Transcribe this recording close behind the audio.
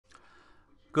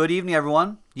Good evening,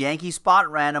 everyone. Yankee spot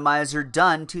randomizer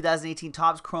done. 2018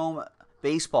 Topps Chrome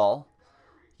Baseball.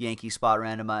 Yankee spot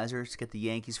randomizer to get the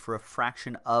Yankees for a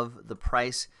fraction of the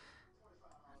price.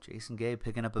 Jason Gay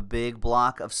picking up a big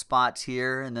block of spots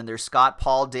here. And then there's Scott,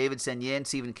 Paul, David, Senyin,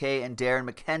 Stephen K., and Darren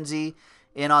McKenzie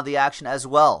in on the action as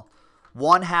well.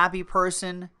 One happy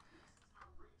person,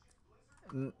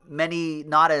 many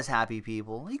not as happy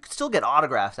people. You can still get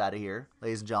autographs out of here,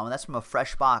 ladies and gentlemen. That's from a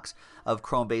fresh box of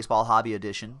Chrome Baseball Hobby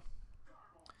Edition.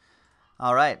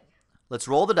 All right, let's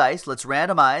roll the dice. Let's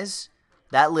randomize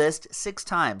that list 6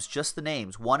 times. Just the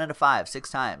names, 1 and a 5, 6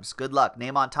 times. Good luck.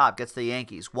 Name on top gets the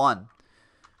Yankees. 1,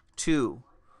 2,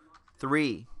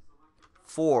 3,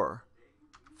 4,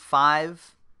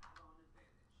 5,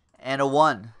 and a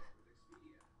 1.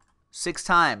 6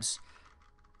 times.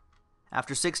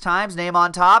 After 6 times, name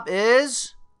on top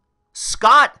is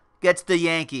Scott gets the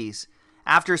Yankees.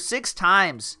 After 6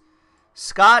 times,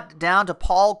 Scott down to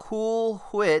Paul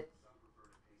Cool-Whit.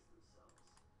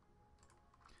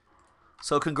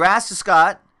 So congrats to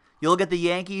Scott. You'll get the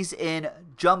Yankees in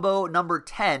Jumbo number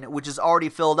 10, which is already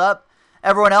filled up.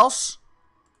 Everyone else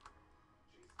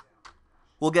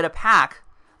will get a pack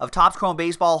of Topps Chrome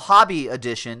Baseball Hobby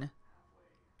Edition.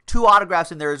 2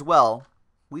 autographs in there as well.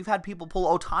 We've had people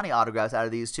pull Ohtani autographs out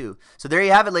of these too. So there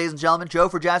you have it, ladies and gentlemen. Joe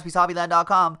for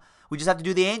JaspysHobbyland.com. We just have to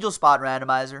do the Angel spot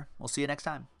randomizer. We'll see you next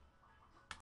time.